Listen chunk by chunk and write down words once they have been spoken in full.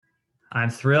I'm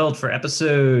thrilled for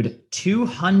episode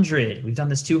 200. We've done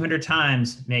this 200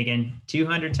 times, Megan,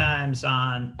 200 times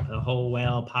on the Whole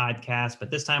Whale podcast. But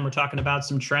this time we're talking about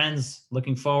some trends.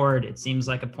 Looking forward, it seems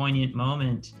like a poignant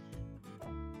moment.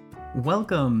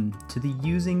 Welcome to the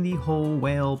Using the Whole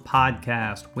Whale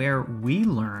podcast, where we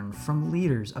learn from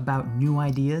leaders about new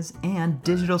ideas and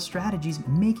digital strategies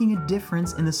making a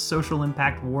difference in the social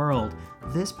impact world.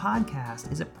 This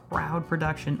podcast is a proud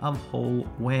production of Whole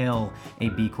Whale, a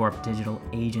B Corp digital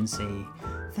agency.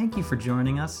 Thank you for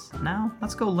joining us. Now,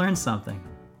 let's go learn something.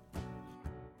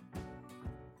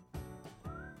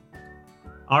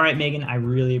 All right, Megan, I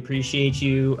really appreciate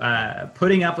you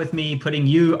putting up with me, putting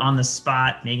you on the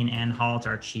spot. Megan Anhalt,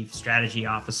 our Chief Strategy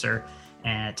Officer,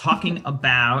 talking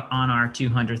about on our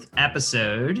 200th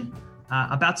episode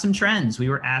about some trends. We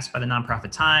were asked by the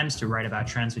Nonprofit Times to write about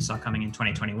trends we saw coming in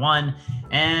 2021,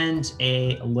 and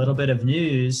a little bit of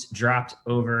news dropped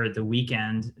over the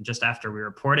weekend just after we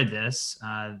reported this,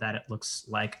 that it looks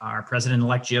like our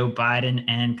President-elect Joe Biden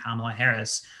and Kamala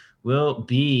Harris will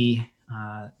be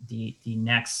the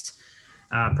next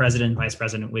president, vice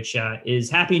president, which is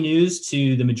happy news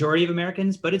to the majority of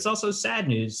Americans, but it's also sad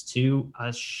news to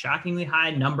a shockingly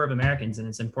high number of Americans. And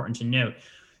it's important to note.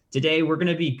 Today, we're going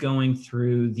to be going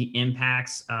through the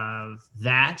impacts of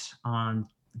that on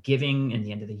giving in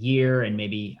the end of the year, and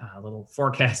maybe a little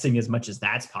forecasting as much as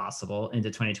that's possible into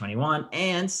 2021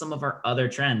 and some of our other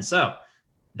trends. So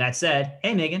that said,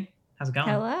 hey, Megan, how's it going?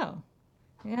 Hello.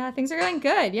 Yeah, things are going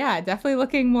good. Yeah, definitely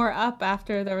looking more up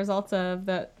after the results of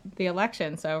the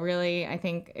election. So really, I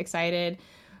think excited.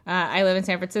 I live in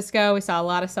San Francisco. We saw a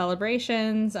lot of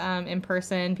celebrations in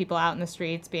person, people out in the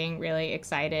streets being really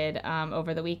excited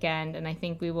over the weekend. And I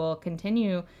think we will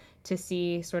continue to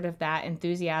see sort of that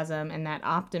enthusiasm and that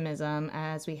optimism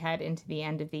as we head into the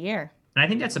end of the year. And I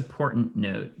think that's an important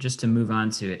note, just to move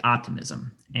on to it,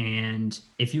 optimism. And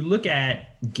if you look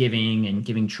at giving and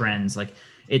giving trends, like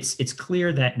it's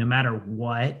clear that no matter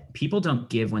what, people don't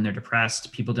give when they're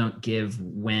depressed. People don't give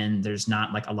when there's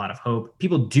not like a lot of hope.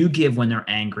 People do give when they're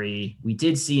angry. We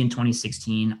did see in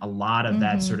 2016 a lot of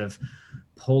that sort of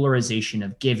polarization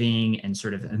of giving and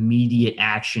sort of immediate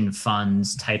action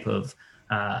funds type of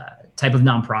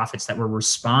nonprofits that were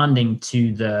responding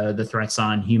to the threats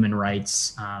on human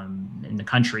rights in the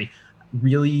country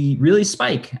really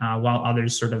spike, while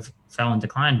others sort of fell in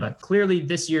decline. But clearly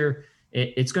this year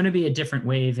it's going to be a different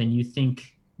wave, and you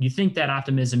think that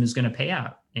optimism is going to pay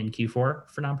out in Q4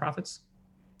 for nonprofits?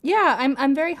 Yeah,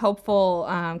 I'm very hopeful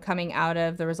coming out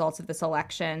of the results of this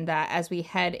election that as we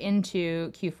head into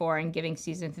Q4 and giving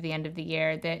season to the end of the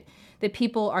year, that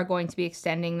people are going to be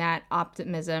extending that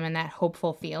optimism and that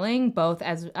hopeful feeling, both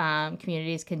as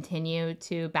communities continue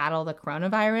to battle the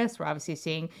coronavirus. We're obviously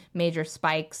seeing major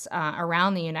spikes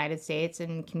around the United States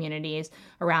and communities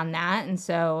around that. And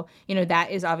so,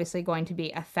 that is obviously going to be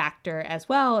a factor as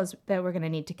well as that we're going to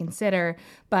need to consider.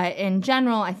 But in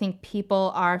general, I think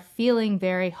people are feeling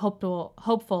very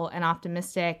hopeful and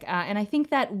optimistic. And I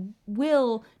think that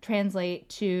will translate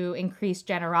to increased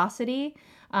generosity,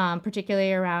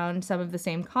 particularly around some of the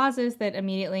same causes that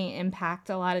immediately impact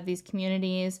a lot of these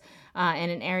communities,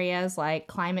 and in areas like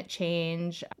climate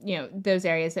change, those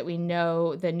areas that we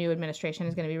know the new administration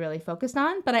is going to be really focused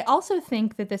on. But I also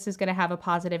think that this is going to have a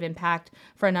positive impact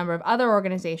for a number of other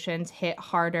organizations hit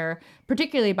harder,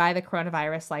 particularly by the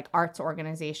coronavirus, like arts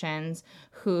organizations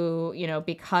who,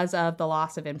 because of the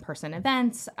loss of in-person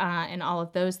events and all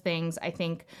of those things, I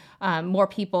think more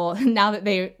people, now that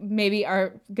they maybe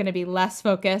are going to be less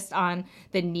focused on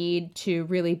the need to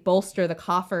really bolster the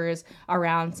coffers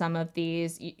around some of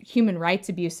these human rights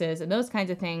abuses and those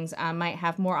kinds of things, might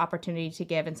have more opportunity to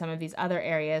give in some of these other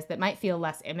areas that might feel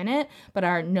less imminent, but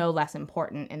are no less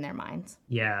important in their minds.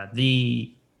 Yeah,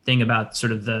 the thing about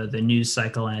sort of the news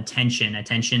cycle and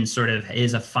attention sort of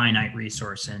is a finite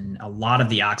resource, and a lot of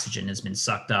the oxygen has been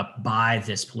sucked up by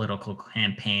this political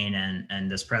campaign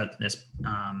and this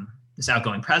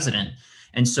outgoing president.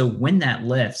 And so when that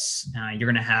lifts,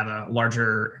 you're going to have a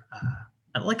larger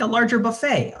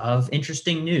buffet of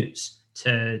interesting news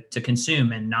to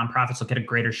consume, and nonprofits will get a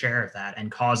greater share of that,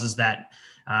 and causes that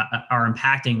are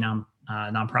impacting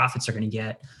nonprofits are going to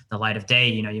get the light of day.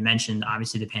 You mentioned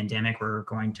obviously the pandemic. We're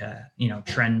going to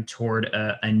trend toward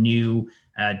a new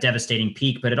devastating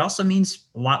peak, but it also means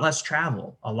a lot less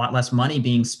travel, a lot less money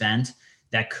being spent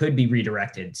that could be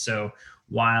redirected. So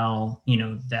while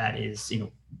that is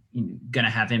going to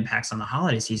have impacts on the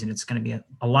holiday season, it's going to be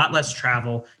a lot less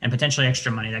travel and potentially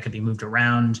extra money that could be moved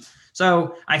around.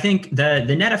 So I think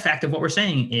the net effect of what we're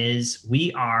saying is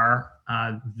we are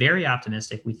very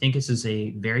optimistic. We think this is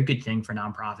a very good thing for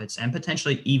nonprofits and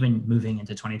potentially even moving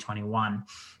into 2021.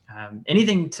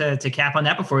 Anything to cap on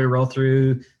that before we roll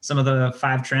through some of the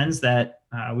 5 trends that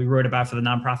we wrote about for the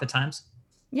Nonprofit Times?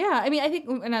 Yeah, I mean, I think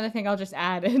another thing I'll just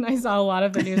add, and I saw a lot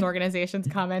of the news organizations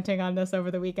commenting on this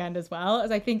over the weekend as well, is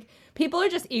I think people are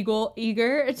just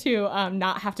eager to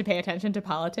not have to pay attention to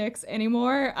politics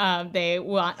anymore. They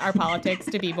want our politics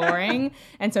to be boring,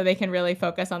 and so they can really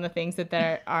focus on the things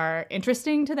that are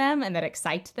interesting to them and that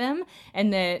excite them,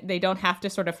 and that they don't have to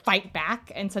sort of fight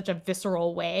back in such a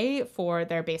visceral way for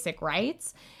their basic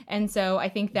rights. And so I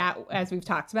think that, as we've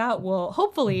talked about, will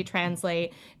hopefully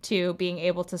translate to being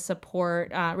able to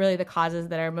support really the causes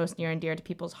that are most near and dear to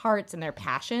people's hearts and their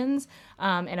passions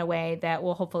in a way that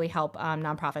will hopefully help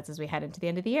nonprofits as we head into the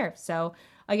end of the year. So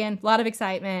again, a lot of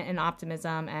excitement and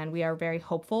optimism, and we are very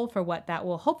hopeful for what that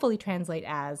will hopefully translate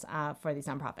as for these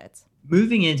nonprofits.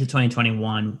 Moving into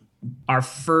 2021, our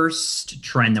first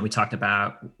trend that we talked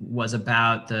about was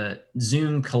about the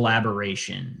Zoom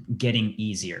collaboration getting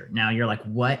easier. Now you're like,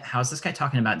 what? How's this guy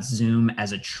talking about Zoom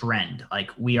as a trend? Like,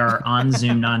 we are on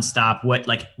Zoom nonstop. What?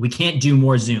 Like, we can't do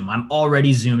more Zoom. I'm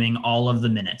already Zooming all of the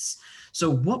minutes. So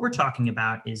what we're talking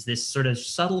about is this sort of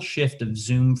subtle shift of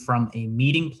Zoom from a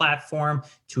meeting platform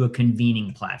to a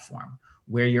convening platform,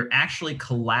 where you're actually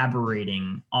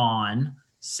collaborating on,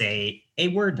 say, a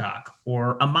Word doc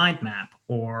or a mind map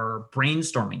or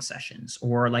brainstorming sessions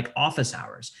or like office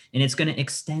hours. And it's going to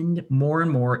extend more and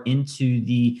more into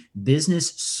the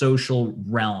business social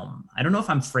realm. I don't know if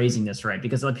I'm phrasing this right,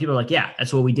 because like people are like, yeah,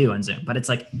 that's what we do on Zoom. But it's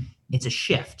like, it's a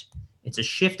shift. It's a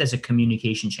shift as a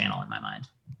communication channel in my mind.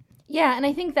 Yeah, and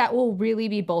I think that will really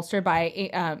be bolstered by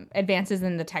advances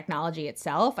in the technology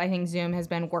itself. I think Zoom has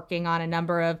been working on a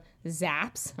number of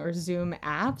Zaps or Zoom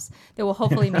apps that will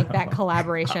hopefully make that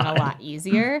collaboration a lot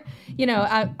easier. You know,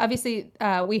 obviously,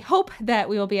 we hope that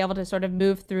we will be able to sort of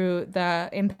move through the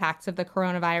impacts of the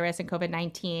coronavirus and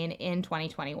COVID-19 in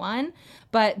 2021.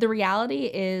 But the reality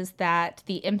is that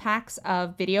the impacts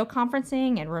of video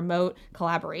conferencing and remote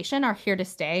collaboration are here to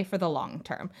stay for the long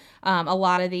term. A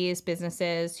lot of these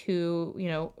businesses who, you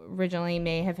know, originally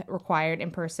may have required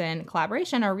in-person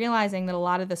collaboration are realizing that a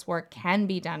lot of this work can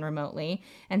be done remotely.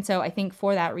 And so I think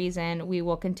for that reason, we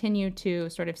will continue to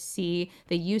sort of see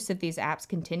the use of these apps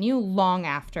continue long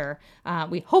after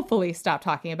we hopefully stop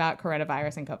talking about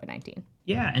coronavirus and COVID-19.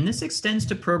 Yeah, and this extends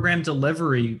to program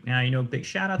delivery. Big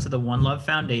shout out to the One Love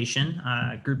Foundation,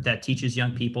 a group that teaches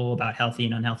young people about healthy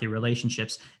and unhealthy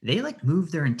relationships. They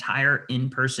moved their entire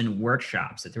in-person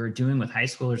workshops that they were doing with high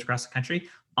schoolers across the country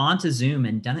onto Zoom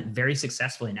and done it very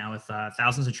successfully now with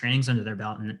thousands of trainings under their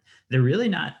belt. And they're really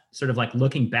not sort of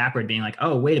looking backward, being like,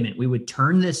 oh, wait a minute, we would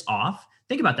turn this off.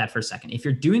 Think about that for a second. If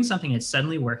you're doing something that's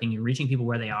suddenly working, you're reaching people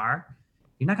where they are,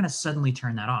 you're not going to suddenly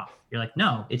turn that off. You're like,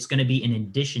 no, it's going to be in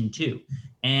addition to.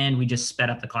 And we just sped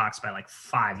up the clocks by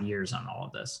 5 years on all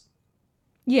of this.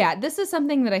 Yeah, this is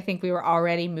something that I think we were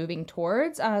already moving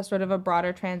towards, sort of a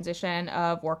broader transition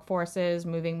of workforces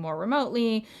moving more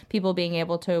remotely, people being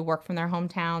able to work from their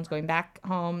hometowns, going back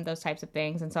home, those types of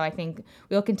things. And so I think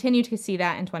we'll continue to see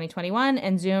that in 2021.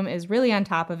 And Zoom is really on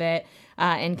top of it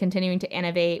and continuing to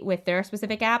innovate with their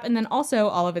specific app. And then also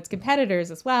all of its competitors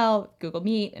as well, Google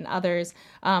Meet and others,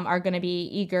 are going to be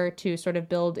eager to sort of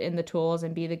build in the tools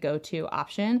and be the go-to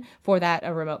option for that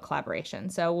remote collaboration.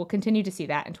 So we'll continue to see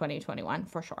that in 2021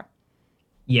 for sure.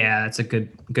 Yeah, that's a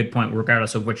good point.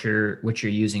 Regardless of what you're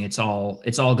using, it's all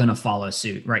going to follow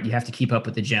suit, right? You have to keep up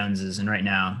with the Joneses, and right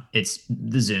now it's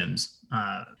the Zooms.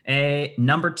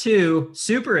 Number 2,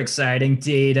 super exciting,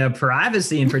 data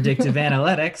privacy and predictive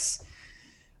analytics.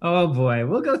 Oh boy,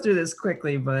 we'll go through this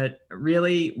quickly, but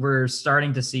really we're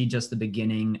starting to see just the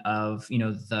beginning of,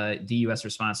 the US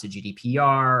response to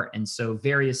GDPR. And so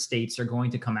various states are going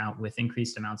to come out with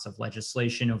increased amounts of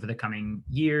legislation over the coming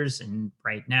years. And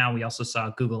right now we also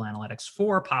saw Google Analytics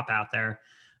 4 pop out there,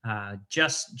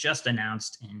 just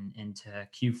announced into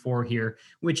Q4 here,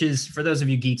 which is, for those of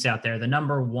you geeks out there, the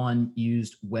number 1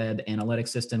 used web analytics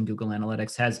system. Google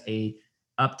Analytics has a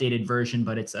updated version,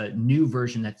 but it's a new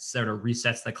version that sort of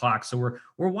resets the clock. So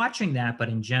we're watching that, but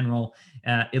in general,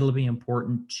 it'll be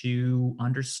important to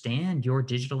understand your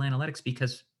digital analytics,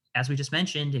 because as we just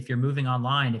mentioned, if you're moving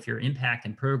online, if your impact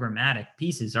and programmatic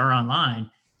pieces are online,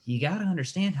 you got to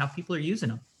understand how people are using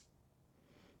them.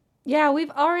 Yeah,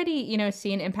 we've already,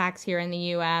 seen impacts here in the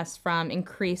U.S. from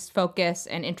increased focus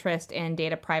and interest in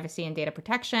data privacy and data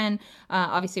protection.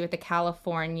 Obviously, with the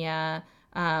California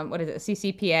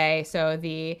CCPA, so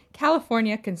the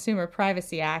California Consumer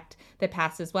Privacy Act that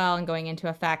passed as well and going into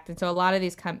effect. And so a lot of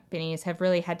these companies have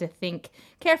really had to think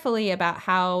carefully about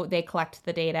how they collect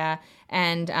the data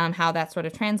and how that's sort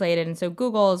of translated. And so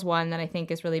Google is one that I think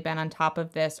has really been on top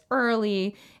of this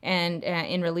early, and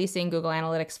in releasing Google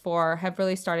Analytics 4 have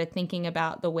really started thinking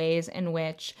about the ways in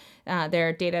which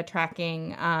their data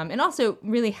tracking and also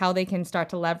really how they can start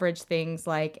to leverage things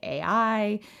like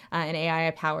AI and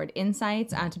AI-powered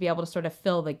insights to be able to sort of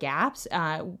fill the gaps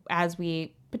as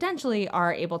we potentially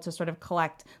are able to sort of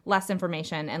collect less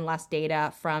information and less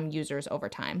data from users over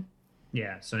time.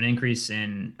 Yeah, so an increase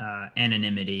in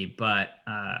anonymity, but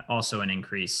also an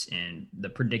increase in the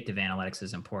predictive analytics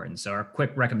is important. So our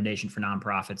quick recommendation for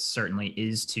nonprofits certainly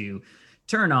is to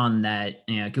turn on that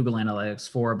Google Analytics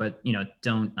 4, but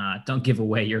don't give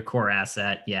away your core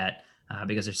asset yet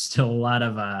because there's still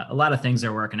a lot of things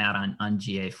they're working out on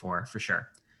GA4 for sure.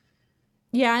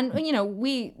 Yeah, and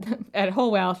we at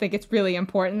Whole Whale think it's really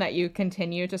important that you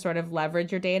continue to sort of leverage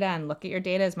your data and look at your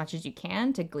data as much as you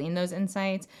can to glean those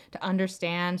insights, to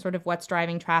understand sort of what's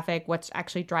driving traffic, what's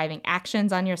actually driving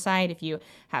actions on your site. If you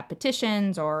have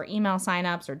petitions or email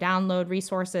signups or download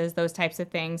resources, those types of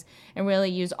things, and really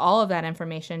use all of that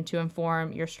information to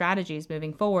inform your strategies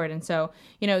moving forward. And so,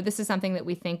 this is something that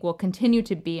we think will continue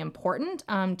to be important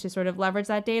to sort of leverage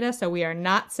that data. So we are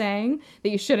not saying that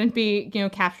you shouldn't be,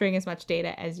 capturing as much data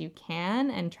as you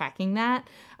can and tracking that.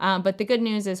 But the good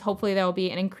news is hopefully there will be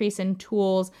an increase in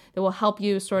tools that will help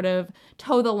you sort of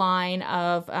toe the line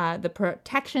of the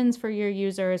protections for your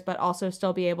users, but also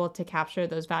still be able to capture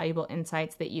those valuable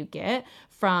insights that you get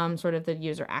from sort of the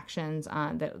user actions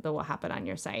that will happen on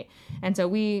your site. And so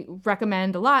we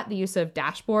recommend a lot the use of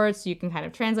dashboards so you can kind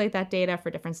of translate that data for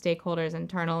different stakeholders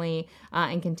internally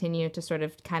and continue to sort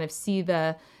of kind of see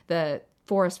the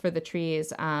forest for the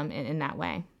trees in that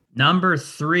way. Number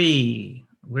 3,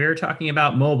 we're talking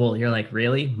about mobile. You're like,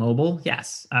 really? Mobile?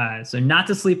 Yes. So not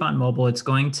to sleep on mobile. It's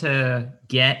going to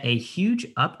get a huge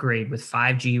upgrade with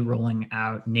 5G rolling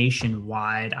out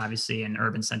nationwide, obviously in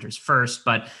urban centers first,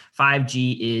 but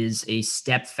 5G is a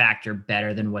step factor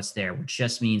better than what's there, which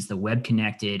just means the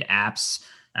web-connected apps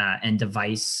and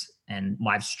device and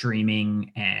live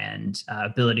streaming and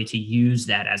ability to use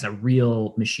that as a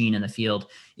real machine in the field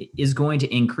is going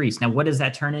to increase. Now, what does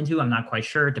that turn into? I'm not quite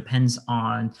sure. It depends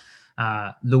on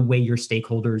the way your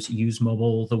stakeholders use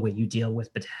mobile, the way you deal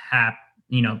with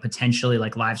potentially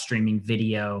like live streaming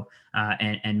video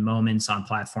and moments on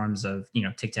platforms of,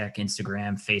 TikTok,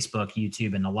 Instagram, Facebook,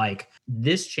 YouTube, and the like.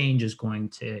 This change is going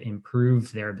to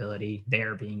improve their ability,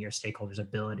 their being your stakeholders'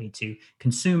 ability to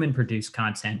consume and produce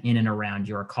content in and around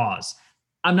your cause.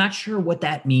 I'm not sure what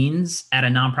that means at a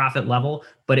nonprofit level,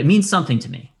 but it means something to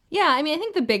me. Yeah, I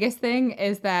think the biggest thing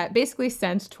is that basically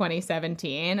since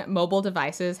 2017, mobile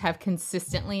devices have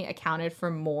consistently accounted for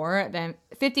more than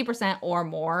 50% or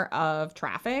more of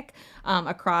traffic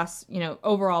across,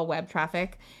 overall web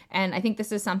traffic. And I think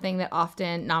this is something that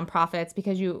often nonprofits,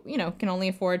 because you can only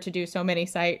afford to do so many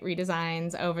site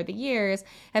redesigns over the years,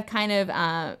 have kind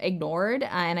of ignored.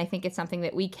 And I think it's something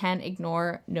that we can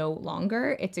ignore no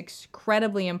longer. It's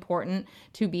incredibly important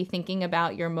to be thinking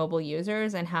about your mobile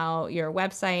users and how your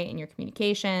website and your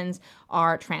communications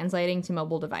are translating to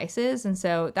mobile devices. And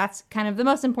so that's kind of the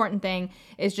most important thing,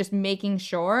 is just making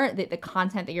sure that the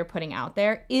content that you're putting out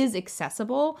there is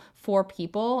accessible for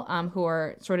people who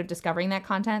are sort of discovering that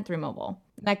content through mobile.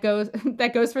 That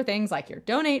goes for things like your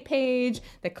donate page,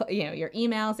 your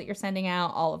emails that you're sending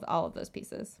out, all of those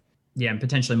pieces. Yeah, and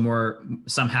potentially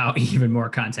somehow even more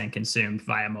content consumed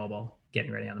via mobile,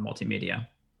 getting ready on the multimedia.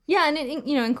 Yeah, and it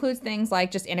includes things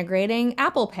like just integrating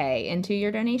Apple Pay into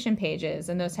your donation pages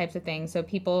and those types of things, so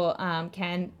people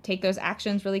can take those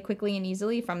actions really quickly and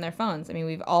easily from their phones.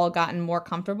 We've all gotten more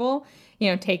comfortable,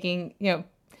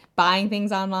 buying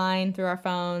things online through our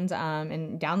phones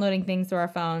and downloading things through our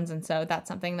phones, and so that's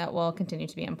something that will continue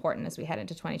to be important as we head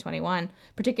into 2021,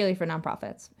 particularly for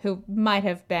nonprofits who might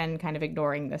have been kind of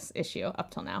ignoring this issue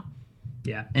up till now.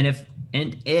 Yeah, and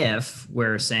if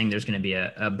we're saying there's going to be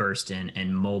a burst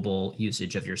in mobile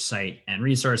usage of your site and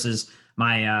resources,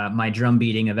 my drum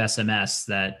beating of SMS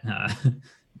that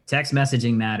text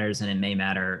messaging matters, and it may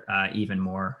matter even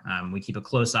more. We keep a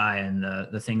close eye on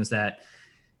the things that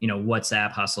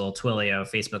WhatsApp, Hustle, Twilio,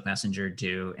 Facebook Messenger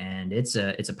do, and it's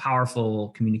a powerful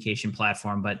communication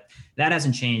platform, but that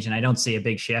hasn't changed, and I don't see a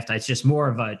big shift. It's just more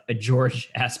of a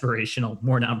George aspirational.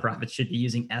 More nonprofits should be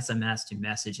using SMS to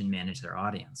message and manage their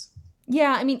audience.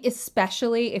 Yeah,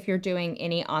 especially if you're doing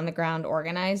any on-the-ground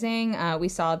organizing. We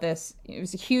saw this, it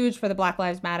was huge for the Black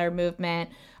Lives Matter movement.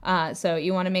 So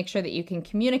you want to make sure that you can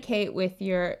communicate with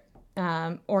your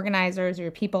organizers or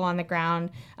your people on the ground.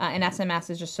 And SMS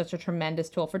is just such a tremendous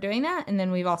tool for doing that. And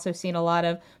then we've also seen a lot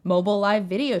of mobile live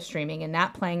video streaming, and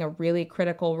that playing a really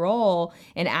critical role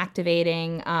in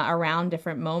activating around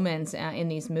different moments in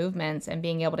these movements, and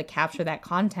being able to capture that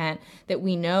content that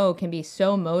we know can be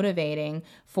so motivating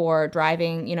for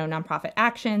driving, nonprofit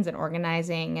actions and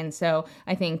organizing. And so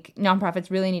I think nonprofits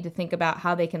really need to think about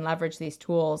how they can leverage these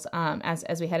tools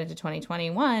as we head into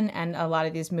 2021, and a lot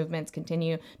of these movements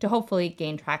continue to hopefully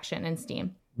gain traction and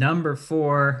steam. Number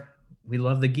 4, we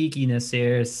love the geekiness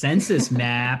here. Census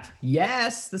map.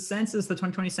 Yes, the census, the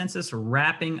 2020 census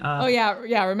wrapping up. Oh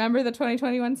yeah. Remember the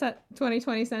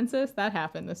 2020 census? That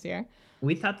happened this year.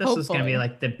 We thought this was going to be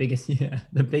like the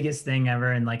biggest thing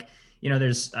ever. And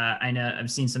there's, I know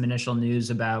I've seen some initial news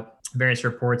about various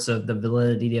reports of the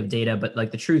validity of data, but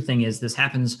the true thing is this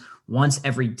happens once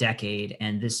every decade.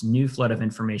 And this new flood of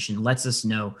information lets us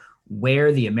know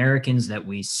where the Americans that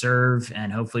we serve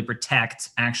and hopefully protect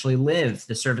actually live,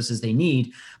 the services they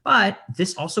need. But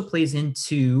this also plays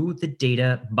into the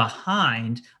data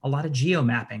behind a lot of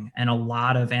geomapping and a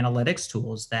lot of analytics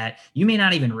tools that you may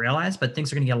not even realize, but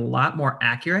things are going to get a lot more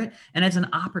accurate. And it's an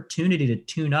opportunity to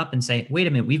tune up and say, wait a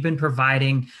minute, we've been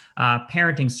providing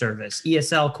parenting service,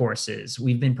 ESL courses,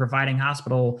 we've been providing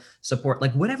hospital support,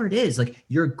 whatever it is,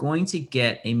 you're going to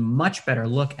get a much better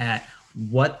look at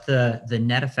what the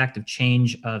net effect of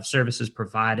change of services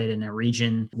provided in a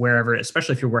region, wherever,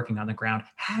 especially if you're working on the ground,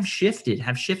 have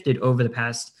shifted over the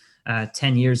past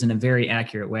 10 years in a very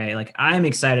accurate way. I'm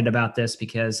excited about this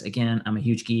because, again, I'm a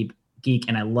huge geek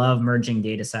and I love merging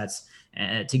data sets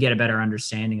to get a better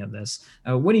understanding of this.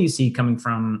 What do you see coming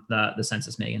from the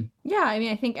census, Megan? Yeah,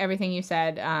 I think everything you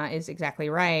said is exactly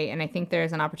right. And I think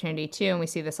there's an opportunity too, and we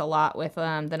see this a lot with the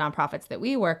nonprofits that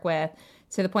we work with,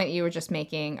 to the point that you were just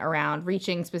making around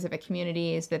reaching specific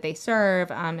communities that they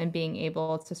serve, and being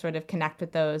able to sort of connect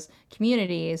with those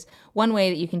communities. One way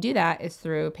that you can do that is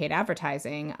through paid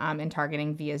advertising and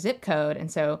targeting via zip code.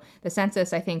 And so the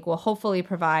census, I think, will hopefully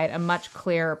provide a much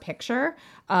clearer picture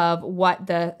of what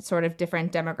the sort of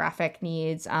different demographic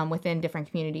needs within different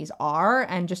communities are,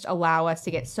 and just allow us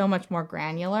to get so much more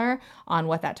granular on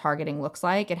what that targeting looks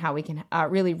like and how we can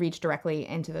really reach directly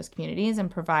into those communities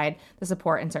and provide the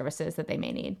support and services that they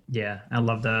may need. Yeah, I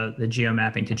love the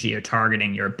geomapping to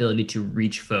geo-targeting. Your ability to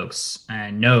reach folks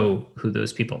and know who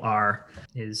those people are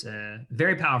is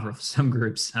very powerful for some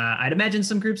groups. I'd imagine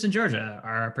some groups in Georgia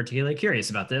are particularly curious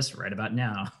about this right about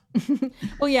now.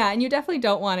 Well, yeah, and you definitely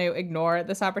don't want to ignore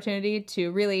this opportunity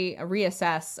to really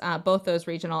reassess both those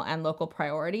regional and local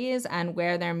priorities, and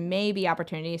where there may be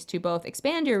opportunities to both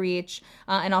expand your reach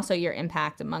and also your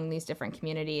impact among these different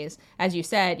communities. As you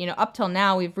said, up till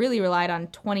now, we've really relied on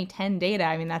 2010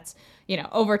 data. That's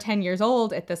over 10 years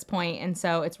old at this point. And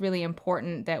so it's really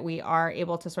important that we are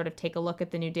able to sort of take a look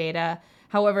at the new data,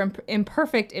 however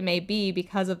imperfect it may be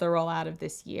because of the rollout of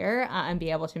this year, and be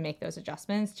able to make those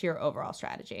adjustments to your overall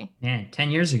strategy. Man,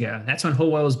 10 years ago, that's when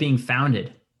Whole Whale was being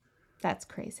founded. That's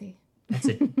crazy. That's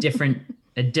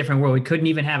a different world. We couldn't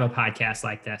even have a podcast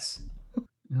like this.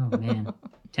 Oh man,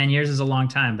 10 years is a long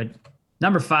time. But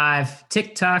number 5,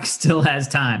 TikTok still has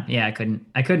time. Yeah, I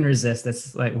couldn't resist.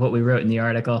 That's what we wrote in the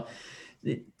article.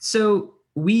 So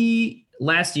we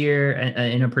last year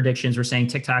in our predictions were saying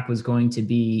TikTok was going to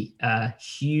be a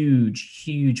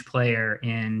huge player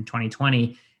in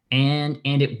 2020. And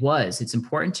it was. It's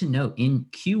important to note in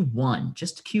Q1,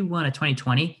 just Q1 of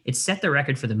 2020, it set the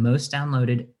record for the most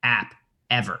downloaded app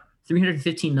ever.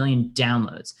 315 million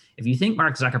downloads. If you think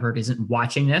Mark Zuckerberg isn't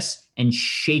watching this and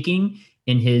shaking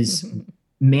in his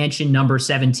mansion number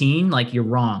 17, you're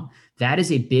wrong. That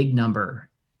is a big number.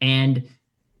 And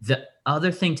the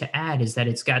other thing to add is that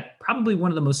it's got probably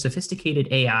one of the most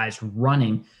sophisticated AIs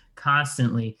running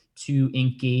constantly to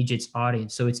engage its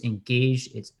audience. So it's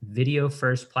engaged, it's video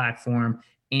first platform,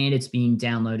 and it's being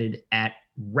downloaded at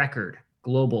record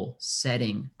global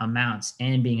setting amounts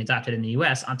and being adopted in the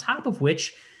US, on top of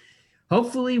which,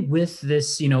 hopefully with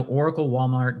this, Oracle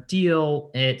Walmart deal,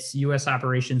 its US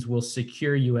operations will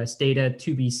secure US data,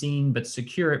 to be seen, but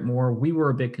secure it more. We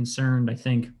were a bit concerned, I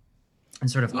think, and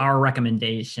sort of our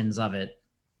recommendations of it.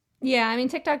 Yeah,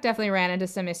 TikTok definitely ran into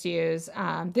some issues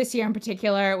this year in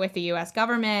particular with the U.S.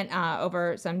 government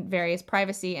over some various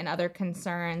privacy and other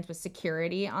concerns with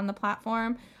security on the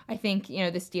platform. I think,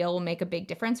 this deal will make a big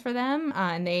difference for them,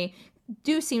 and they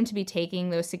do seem to be taking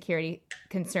those security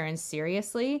concerns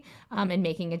seriously and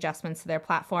making adjustments to their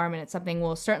platform. And it's something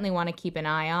we'll certainly want to keep an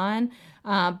eye on.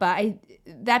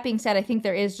 That being said, I think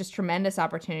there is just tremendous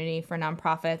opportunity for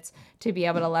nonprofits to be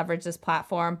able to leverage this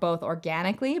platform both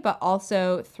organically, but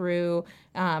also through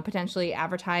potentially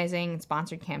advertising,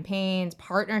 sponsored campaigns,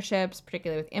 partnerships,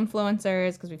 particularly with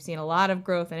influencers, because we've seen a lot of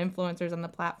growth in influencers on the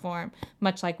platform,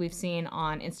 much like we've seen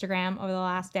on Instagram over the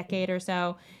last decade or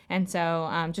so. And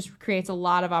so just creates a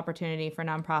lot of opportunity for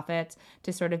nonprofits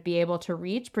to sort of be able to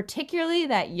reach, particularly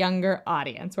that younger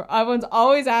audience, where everyone's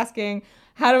always asking,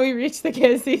 how do we reach the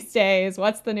kids these days?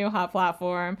 What's the new hot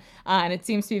platform? And it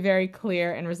seems to be very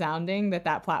clear and resounding that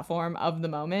that platform of the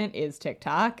moment is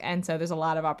TikTok. And so there's a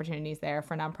lot of opportunities there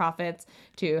for nonprofits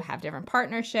to have different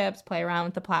partnerships, play around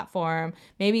with the platform,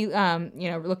 maybe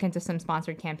look into some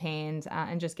sponsored campaigns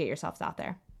and just get yourselves out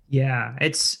there. Yeah,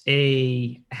 it's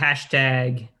a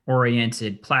hashtag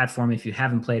oriented platform. If you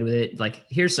haven't played with it, like,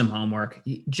 here's some homework.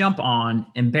 Jump on,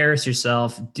 embarrass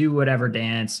yourself, do whatever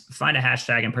dance, find a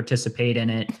hashtag and participate in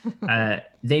it.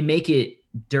 They make it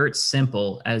dirt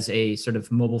simple as a sort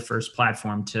of mobile first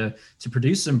platform to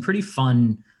produce some pretty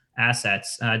fun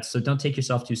assets. So don't take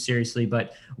yourself too seriously,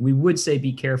 but we would say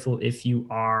be careful if you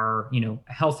are,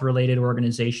 health related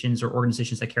organizations or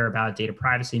organizations that care about data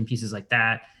privacy and pieces like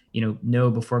that. Know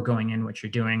before going in what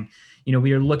you're doing.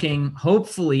 We are looking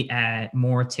hopefully at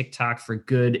more TikTok for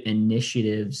Good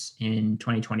initiatives in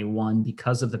 2021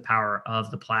 because of the power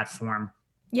of the platform.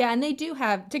 Yeah, and they do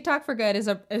have TikTok for Good is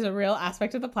a real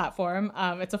aspect of the platform.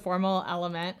 It's a formal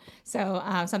element, so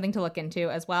something to look into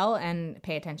as well and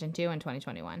pay attention to in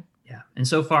 2021. Yeah, and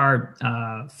so far,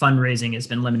 fundraising has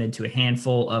been limited to a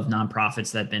handful of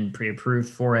nonprofits that have been pre-approved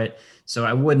for it. So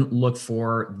I wouldn't look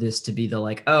for this to be the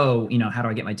how do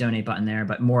I get my donate button there,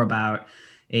 but more about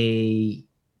a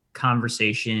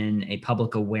conversation, a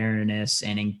public awareness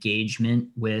and engagement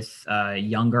with a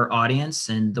younger audience.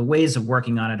 And the ways of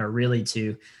working on it are really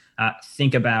to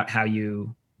think about how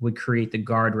you would create the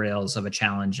guardrails of a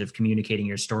challenge of communicating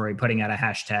your story, putting out a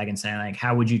hashtag and saying, like,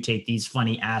 how would you take these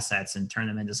funny assets and turn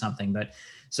them into something? But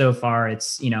so far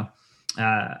it's,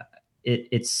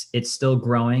 it's still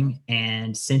growing.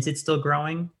 And since it's still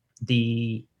growing,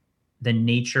 the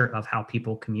nature of how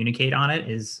people communicate on it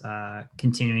is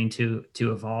continuing to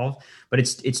evolve, but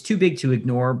it's too big to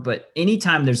ignore. But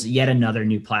anytime there's yet another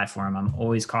new platform, I'm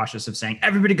always cautious of saying,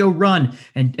 everybody go run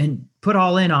and put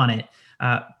all in on it.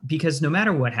 Because no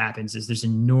matter what happens, there's a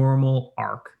normal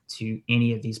arc to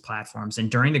any of these platforms.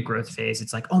 And during the growth phase,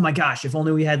 it's like, oh my gosh, if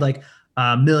only we had like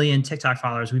a million TikTok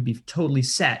followers, we'd be totally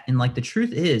set. And like, the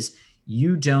truth is,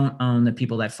 you don't own the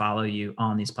people that follow you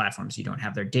on these platforms. You don't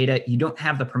have their data. You don't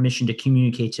have the permission to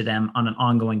communicate to them on an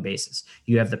ongoing basis.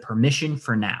 You have the permission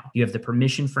for now.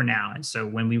 And so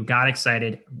when we got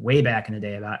excited way back in the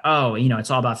day about, it's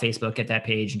all about Facebook, get that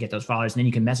page and get those followers, and then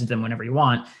you can message them whenever you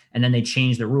want. And then they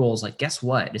change the rules. Like, guess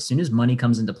what? As soon as money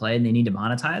comes into play and they need to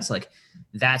monetize, like,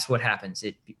 that's what happens.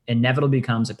 It inevitably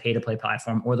becomes a pay-to-play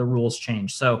platform, or the rules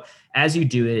change. So as you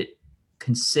do it,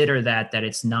 consider that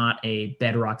it's not a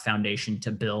bedrock foundation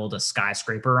to build a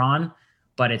skyscraper on,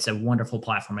 but it's a wonderful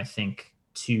platform, I think,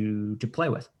 to play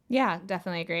with. Yeah,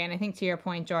 definitely agree. And I think to your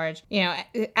point, George,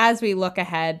 as we look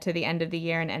ahead to the end of the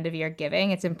year and end of year giving,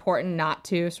 it's important not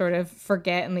to sort of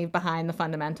forget and leave behind the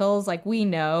fundamentals. Like, we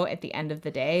know at the end of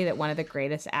the day that one of the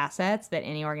greatest assets that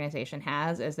any organization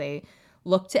has as they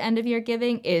look to end of year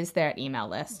giving is their email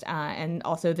list and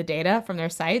also the data from their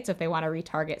sites. If they want to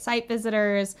retarget site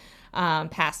visitors,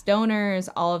 past donors,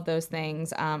 all of those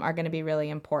things are going to be really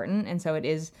important. And so it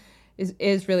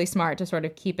is really smart to sort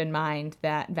of keep in mind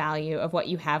that value of what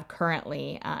you have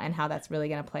currently and how that's really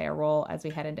going to play a role as we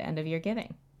head into end of year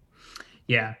giving.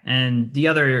 Yeah. And the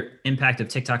other impact of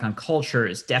TikTok on culture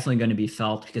is definitely going to be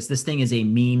felt because this thing is a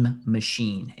meme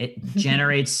machine. It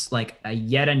generates like a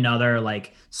yet another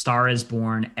like Star is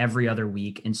Born every other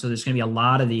week. And so there's going to be a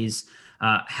lot of these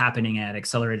happening at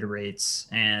accelerated rates,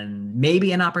 and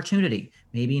maybe an opportunity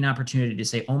to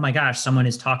say, oh my gosh, someone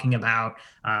is talking about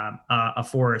a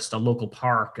forest, a local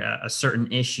park, a certain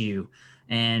issue,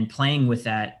 and playing with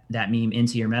that meme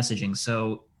into your messaging.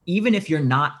 So even if you're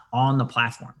not on the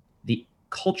platform, the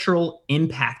cultural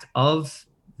impact of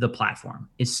the platform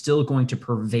is still going to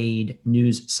pervade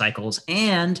news cycles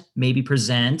and maybe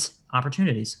present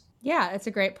opportunities. Yeah, that's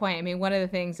a great point. I mean, one of the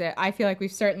things that I feel like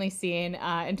we've certainly seen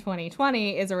in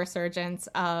 2020 is a resurgence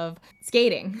of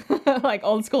skating, like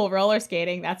old school roller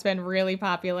skating. That's been really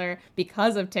popular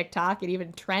because of TikTok. It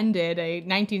even trended a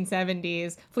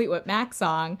 1970s Fleetwood Mac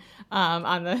song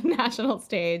on the national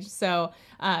stage. So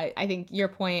I think your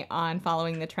point on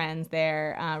following the trends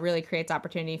there really creates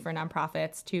opportunity for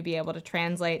nonprofits to be able to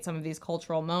translate some of these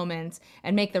cultural moments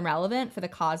and make them relevant for the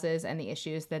causes and the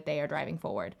issues that they are driving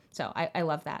forward. So I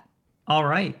love that. All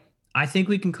right. I think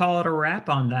we can call it a wrap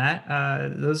on that.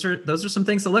 Those are some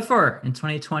things to live for in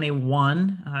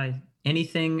 2021.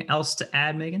 Anything else to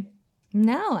add, Megan?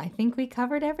 No, I think we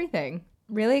covered everything.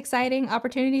 Really exciting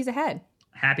opportunities ahead.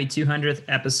 Happy 200th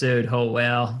episode, Whole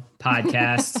Whale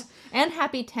Podcast. And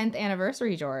happy 10th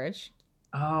anniversary, George.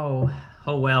 Oh,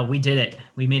 well, we did it.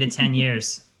 We made it 10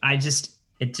 years.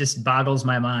 It just boggles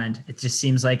my mind. It just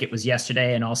seems like it was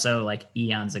yesterday and also like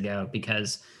eons ago,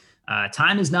 because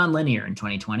time is nonlinear in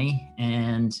 2020.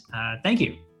 And thank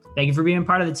you. Thank you for being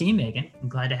part of the team, Megan. I'm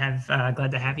glad to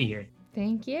have you here.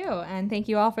 Thank you. And thank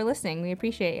you all for listening. We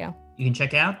appreciate you. You can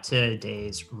check out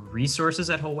today's resources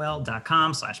at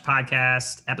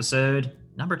wholewhale.com/podcast, episode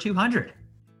number 200.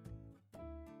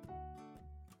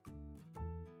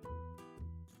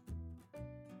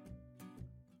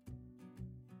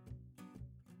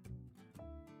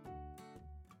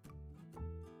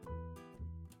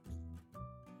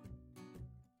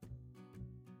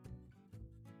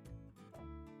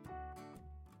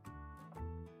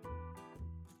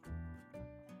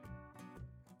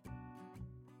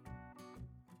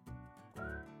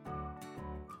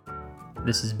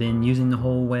 This has been Using the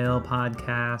Whole Whale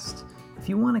Podcast. If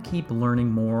you want to keep learning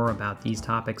more about these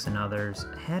topics and others,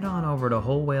 head on over to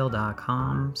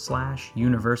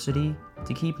wholewhale.com/university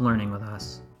to keep learning with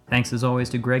us. Thanks as always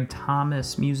to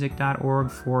GregThomasMusic.org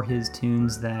for his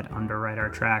tunes that underwrite our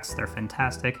tracks. They're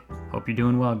fantastic. Hope you're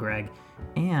doing well, Greg.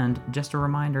 And just a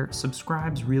reminder,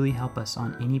 subscribes really help us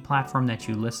on any platform that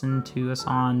you listen to us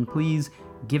on. Please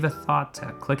give a thought to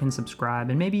click and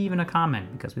subscribe, and maybe even a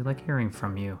comment, because we like hearing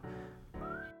from you.